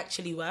 and it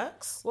actually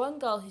works. One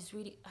girl who's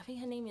really, I think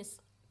her name is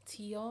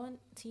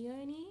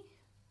Tioni?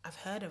 I've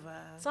heard of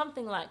her.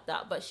 Something like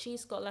that, but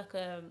she's got like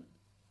a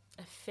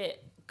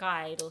fit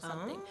guide or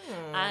something.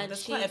 And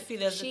there's quite a few.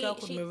 There's a girl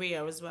called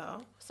Maria as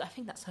well. So I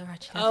think that's her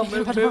actually. Oh,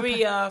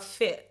 Maria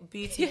Fit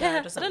Beauty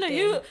Guide or something. I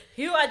don't know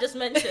who I just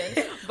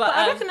mentioned. But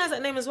I recognise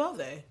that name as well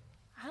though.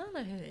 I don't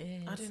know who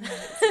it is. I don't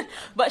know.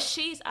 But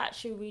she's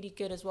actually really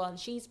good as well, and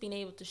she's been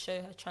able to show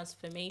her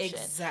transformation.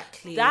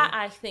 Exactly. That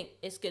I think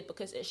is good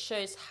because it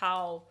shows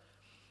how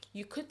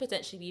you could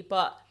potentially be,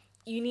 but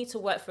you need to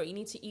work for it. You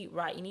need to eat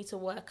right. You need to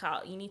work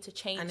out. You need to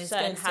change certain habits.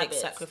 And it's going to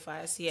take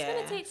sacrifice, yeah. It's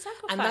going to take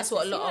sacrifice. And that's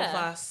what a lot of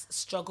us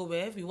struggle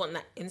with. We want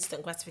that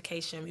instant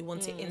gratification. We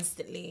want it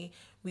instantly.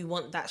 We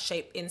want that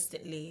shape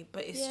instantly.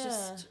 But it's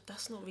just,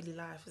 that's not really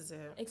life, is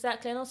it?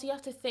 Exactly. And also you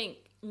have to think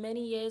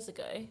many years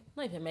ago,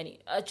 not even many,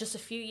 just a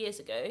few years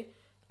ago,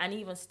 and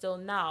even still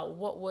now,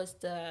 what was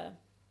the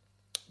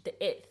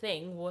it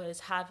thing was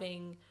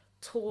having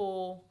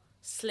tall,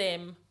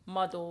 slim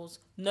models,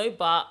 no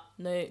butt,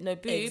 no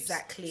boobs,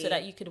 exactly, so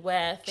that you could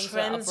wear things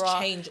Trends like a bra.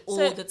 Change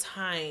all the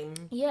time.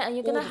 Yeah, and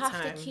you're gonna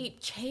have to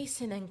keep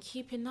chasing and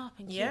keeping up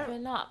and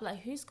keeping up. Like,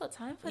 who's got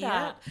time for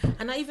that?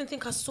 And I even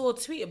think I saw a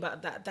tweet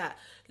about that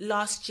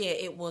last year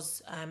it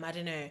was I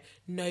don't know,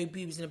 no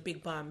boobs and a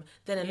big bum.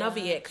 Then another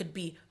year it could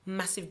be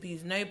massive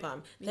boobs, no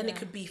bum. Then it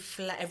could be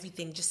flat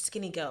everything, just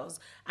skinny girls.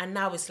 And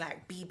now it's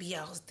like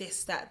BBLs,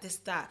 this,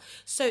 that.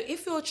 So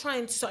if you're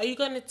trying to, are you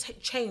going to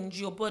change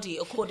your body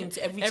according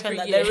to every trend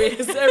that there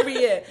is every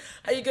year?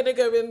 Are you going to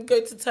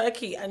go to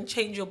Turkey and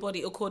change your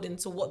body according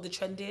to what the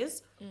trend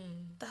is?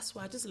 That's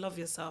why, just love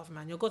yourself,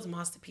 man. You're God's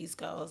masterpiece,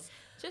 girls.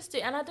 Just do.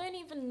 And I don't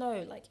even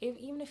know, like,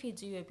 even if you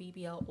do a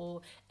BBL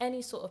or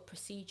any sort of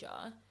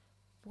procedure,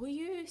 will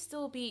you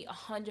still be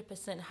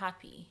 100%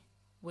 happy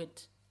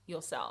with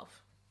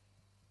yourself?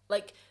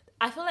 Like,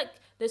 I feel like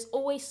there's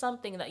always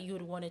something that you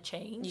would want to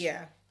change.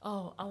 Yeah.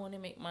 Oh, I want to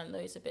make my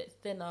nose a bit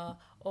thinner.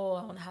 Oh,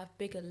 I want to have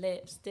bigger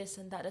lips, this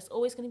and that. There's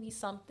always going to be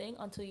something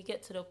until you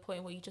get to the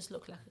point where you just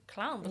look like a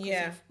clown because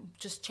you've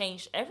just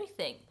changed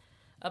everything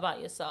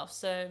about yourself.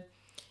 So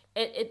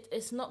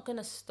it's not going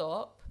to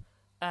stop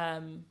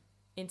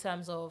in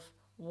terms of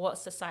what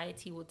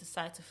society will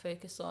decide to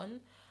focus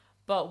on.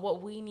 But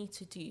what we need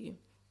to do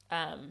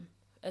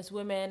as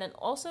women, and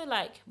also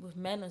like with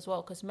men as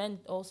well, because men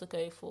also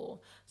go for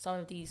some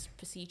of these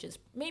procedures,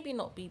 maybe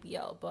not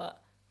BBL,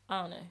 but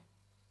I don't know,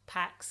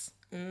 packs.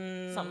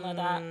 something like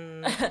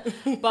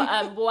that.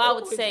 But what I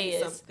would say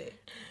is,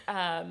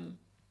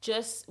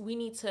 just we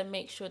need to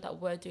make sure that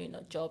we're doing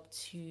a job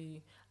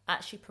to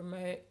actually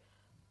promote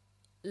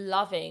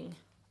loving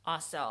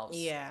ourselves.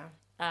 Yeah.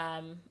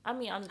 I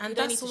mean, and you don't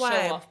that's need to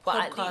why show off, but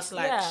at podcasts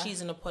least,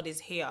 She's in a Pod is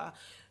here.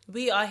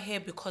 We are here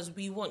because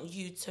we want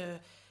you to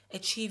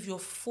achieve your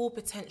full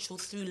potential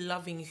through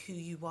loving who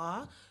you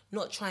are,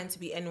 not trying to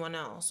be anyone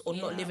else or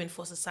not living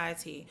for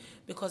society.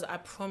 Because I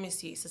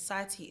promise you,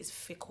 society is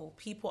fickle.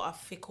 People are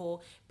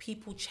fickle.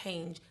 People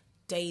change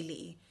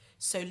daily.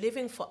 So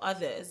living for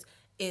others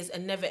is a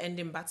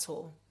never-ending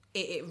battle.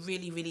 It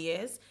really, really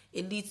is.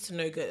 It leads to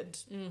no good.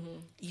 Mm-hmm.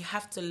 You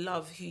have to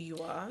love who you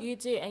are. You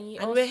do,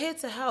 and we're here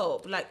to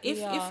help. Like, if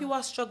you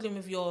are struggling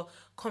with your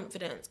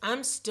confidence,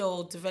 I'm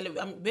still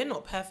developing. We're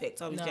not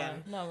perfect, are we,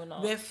 Jen? No, we're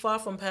not. We're far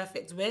from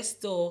perfect. We're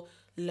still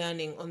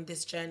learning on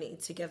this journey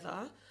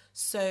together.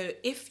 So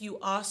if you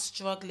are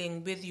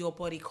struggling with your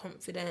body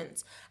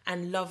confidence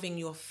and loving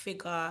your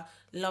figure,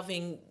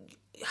 loving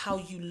how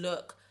you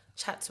look,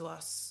 chat to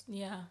us.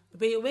 Yeah.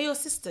 We're your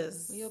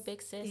sisters. We're your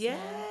big sis.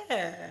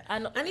 Yeah.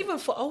 And even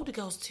for older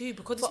girls too,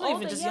 because it's not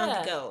even just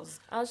younger girls.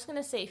 I was going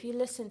to say, if you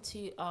listen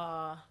to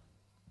our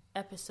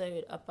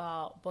episode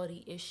about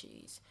body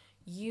issues,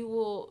 you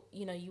will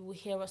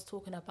hear us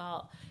talking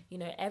about,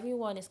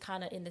 everyone is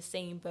kind of in the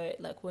same boat.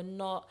 Like,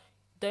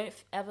 don't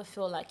ever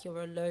feel like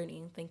you're alone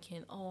in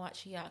thinking, oh,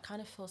 actually, yeah, I kind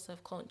of feel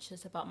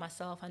self-conscious about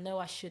myself. I know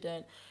I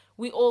shouldn't.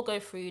 We all go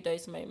through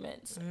those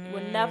moments.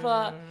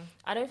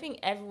 I don't think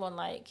everyone,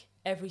 like,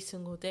 every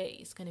single day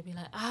is going to be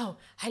like, oh,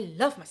 I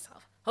love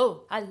myself.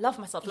 Oh, I love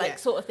myself. Like,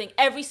 sort of thing.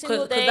 Every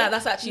single day. Because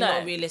that's actually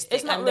not realistic.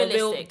 It's not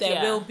realistic.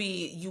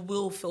 You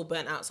will feel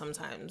burnt out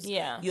sometimes.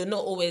 Yeah. You're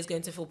not always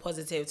going to feel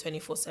positive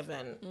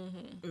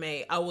 24/7.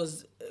 Mate, I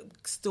was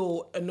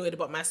still annoyed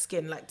about my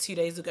skin like 2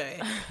 days ago.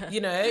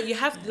 You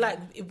have, like,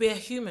 we're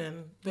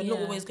human. We're not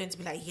always going to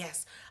be like,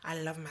 yes, I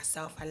love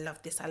myself. I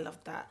love this. I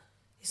love that.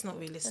 It's not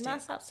realistic. And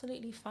that's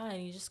absolutely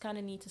fine. You just kind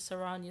of need to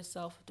surround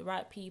yourself with the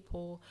right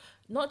people.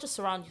 Not just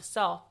surround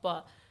yourself,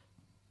 but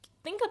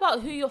think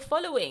about who you're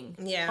following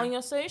on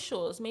your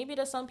socials. Maybe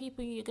there's some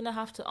people you're going to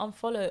have to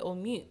unfollow or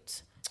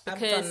mute. I've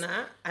done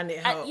that and it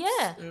helps.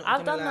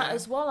 I've done that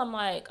as well. I'm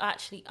like,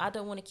 actually, I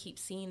don't want to keep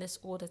seeing this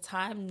all the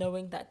time,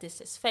 knowing that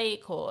this is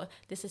fake or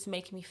this is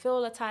making me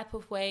feel a type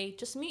of way.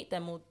 Just mute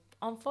them or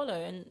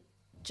unfollow and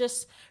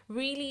just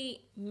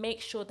really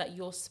make sure that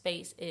your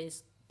space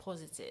is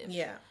positive.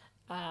 Yeah.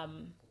 I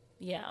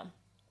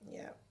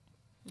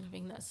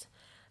think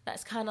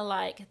that's kind of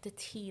like the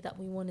tea that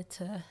we wanted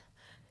to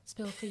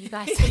spill for you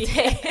guys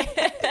today.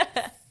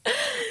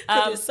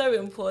 It's so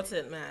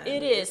important, man.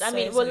 It is.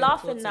 We're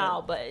laughing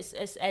now, but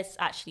it's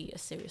actually a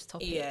serious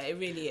topic. Yeah, it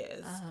really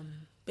is.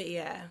 But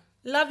yeah,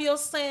 love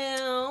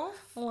yourself.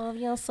 Love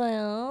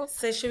yourself.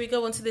 So should we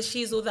go on to the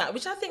She's All That,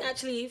 which I think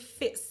actually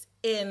fits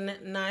in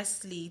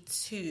nicely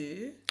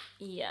to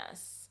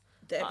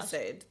the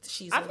episode.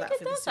 She's All That. I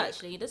think it does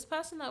actually. This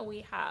person that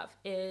we have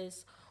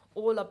is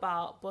all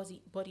about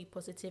body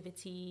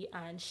positivity,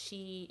 and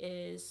she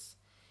is,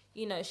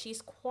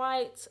 she's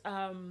quite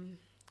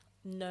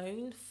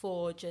known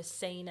for just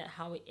saying it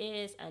how it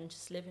is and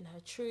just living her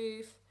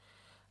truth.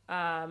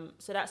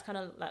 So that's kind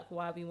of like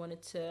why we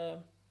wanted to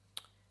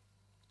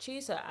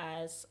choose her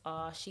as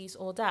She's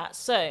All That.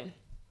 So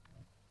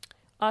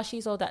our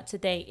She's All That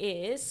today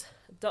is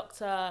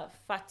Dr.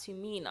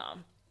 Fatumina.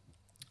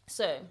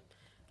 So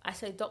I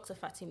say Dr.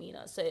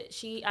 Fatumina. So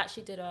she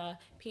actually did a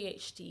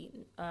PhD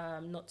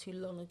not too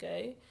long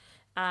ago.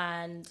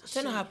 And I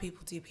don't know how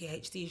people do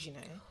PhDs,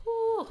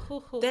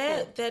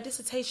 Their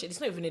dissertation, it's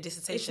not even a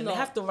dissertation. They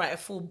have to write a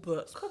full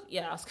book.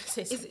 I was going to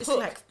say it's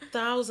like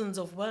thousands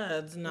of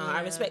words. No,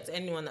 I respect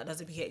anyone that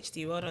does a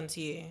PhD. Well done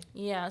to you.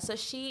 Yeah, so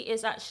she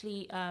is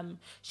actually,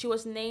 she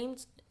was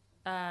named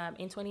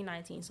in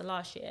 2019, so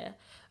last year,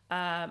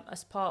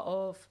 as part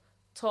of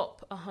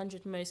top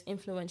 100 most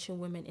influential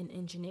women in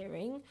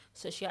engineering.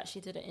 So she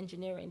actually did an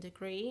engineering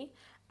degree.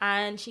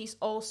 And she's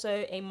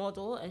also a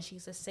model and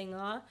she's a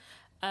singer.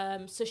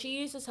 So she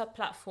uses her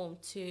platform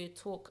to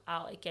talk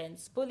out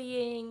against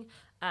bullying.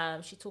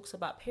 She talks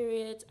about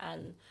periods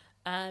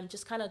and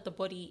just kind of the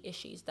body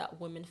issues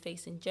that women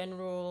face in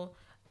general.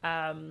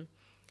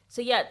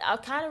 So yeah, I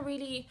kind of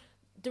really,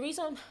 the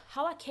reason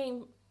how I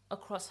came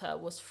across her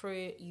was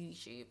through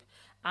YouTube.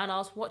 And I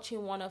was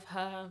watching one of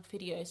her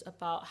videos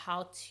about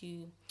how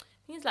to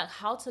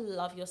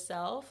love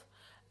yourself,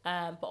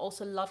 but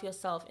also love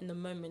yourself in the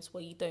moments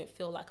where you don't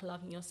feel like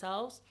loving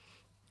yourselves.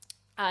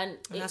 And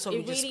that's what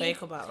we just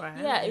spoke about, right?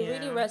 Yeah, it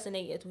really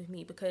resonated with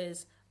me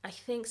because I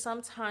think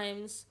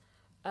sometimes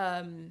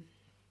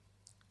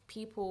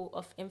people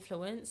of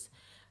influence,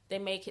 they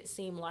make it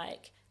seem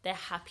like they're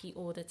happy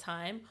all the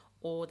time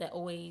or they're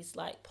always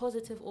like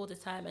positive all the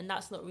time, and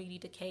that's not really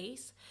the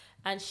case.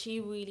 And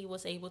she really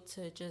was able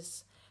to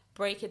just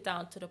break it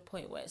down to the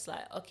point where it's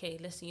like, okay,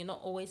 listen, you're not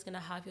always going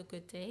to have your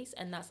good days,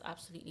 and that's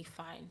absolutely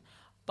fine.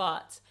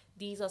 But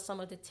these are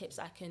some of the tips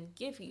I can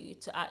give you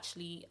to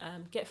actually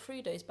get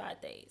through those bad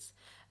days.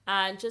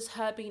 And just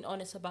her being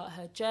honest about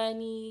her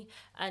journey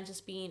and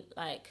just being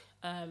like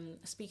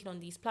speaking on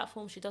these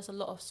platforms. She does a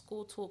lot of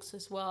school talks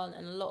as well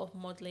and a lot of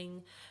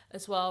modeling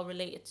as well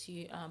related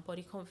to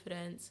body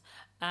confidence.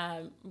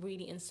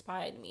 Really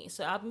inspired me.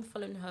 So I've been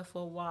following her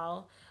for a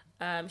while.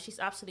 She's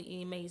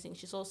absolutely amazing.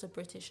 She's also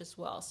British as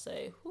well. So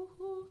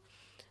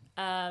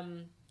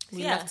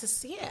we love to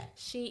see it.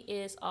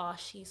 She's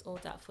all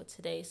that for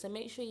today. So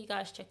make sure you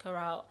guys check her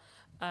out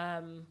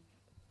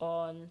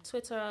on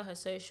Twitter, her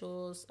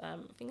socials. I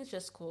think it's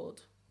just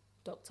called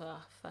Dr.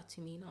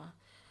 Fatumina.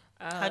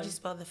 How do you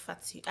spell the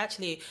Fatu?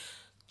 Actually,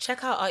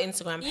 check out our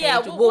Instagram page. Yeah,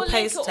 we'll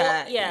post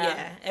it.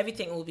 Yeah,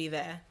 everything will be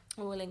there.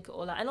 We'll link it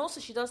all out. And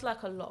also, she does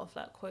like a lot of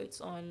like quotes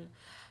on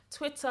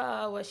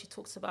Twitter where she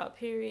talks about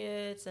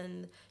periods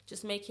and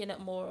just making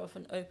it more of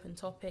an open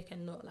topic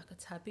and not like a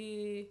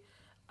taboo.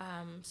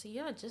 So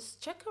yeah,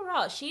 just check her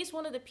out. She's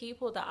one of the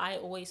people that I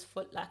always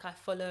I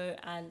follow,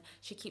 and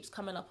she keeps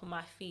coming up on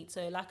my feed.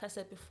 So like I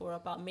said before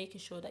about making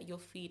sure that your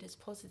feed is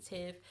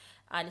positive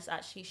and it's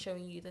actually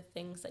showing you the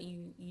things that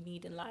you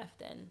need in life,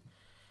 then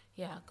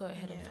yeah, go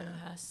ahead and follow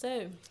her.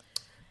 So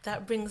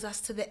that brings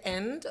us to the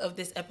end of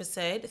this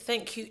episode.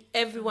 Thank you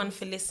everyone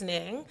for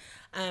listening.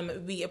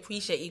 We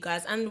appreciate you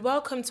guys, and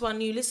welcome to our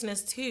new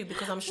listeners too,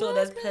 because I'm sure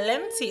there's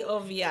plenty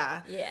of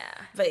ya. Yeah.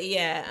 But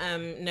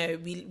no,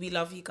 we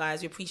love you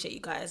guys. We appreciate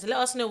you guys. Let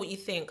us know what you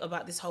think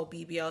about this whole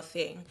BBL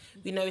thing.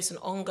 We know it's an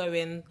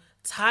ongoing,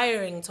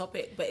 tiring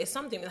topic, but it's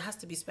something that has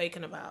to be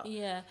spoken about.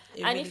 Yeah.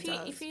 And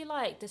really if you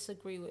like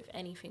disagree with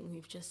anything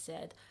we've just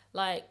said,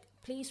 like,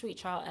 please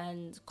reach out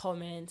and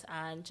comment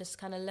and just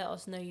kind of let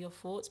us know your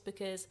thoughts,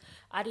 because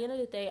at the end of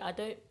the day, I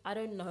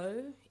don't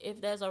know if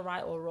there's a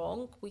right or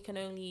wrong. We can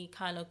only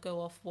kind of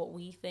go off what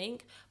we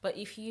think. But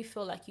if you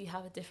feel like you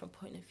have a different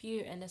point of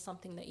view and there's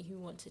something that you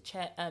want to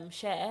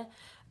share,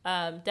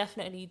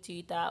 definitely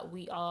do that.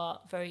 We are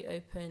very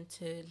open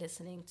to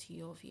listening to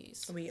your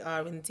views. We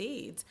are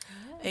indeed.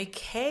 Yeah.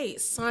 Okay,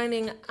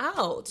 signing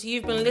out.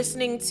 You've been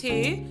listening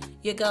to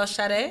your girl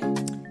Sade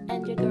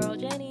and your girl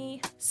Jenny.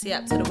 See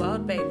up to the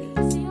world, baby.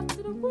 See up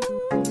to the world.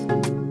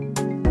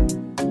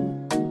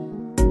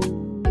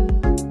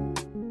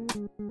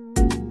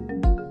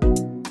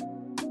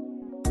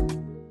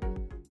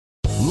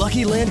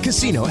 Lucky Land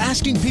Casino,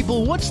 asking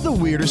people, what's the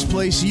weirdest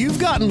place you've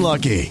gotten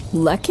lucky?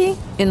 Lucky?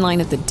 In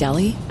line at the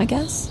deli, I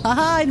guess?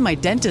 Aha, in my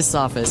dentist's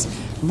office.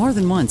 More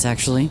than once,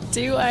 actually.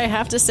 Do I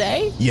have to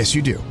say? Yes,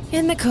 you do.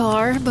 In the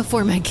car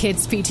before my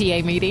kids'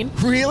 PTA meeting.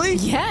 Really?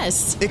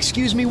 Yes.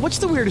 Excuse me, what's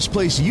the weirdest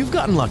place you've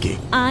gotten lucky?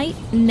 I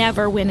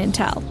never win and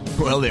tell.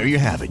 Well, there you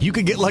have it. You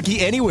can get lucky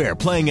anywhere,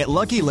 playing at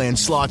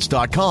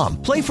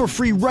LuckyLandSlots.com. Play for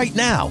free right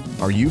now.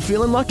 Are you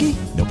feeling lucky?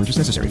 No purchase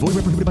necessary. Void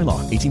where prohibited by law.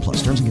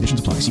 18+. Terms and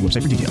conditions apply. See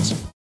website for details.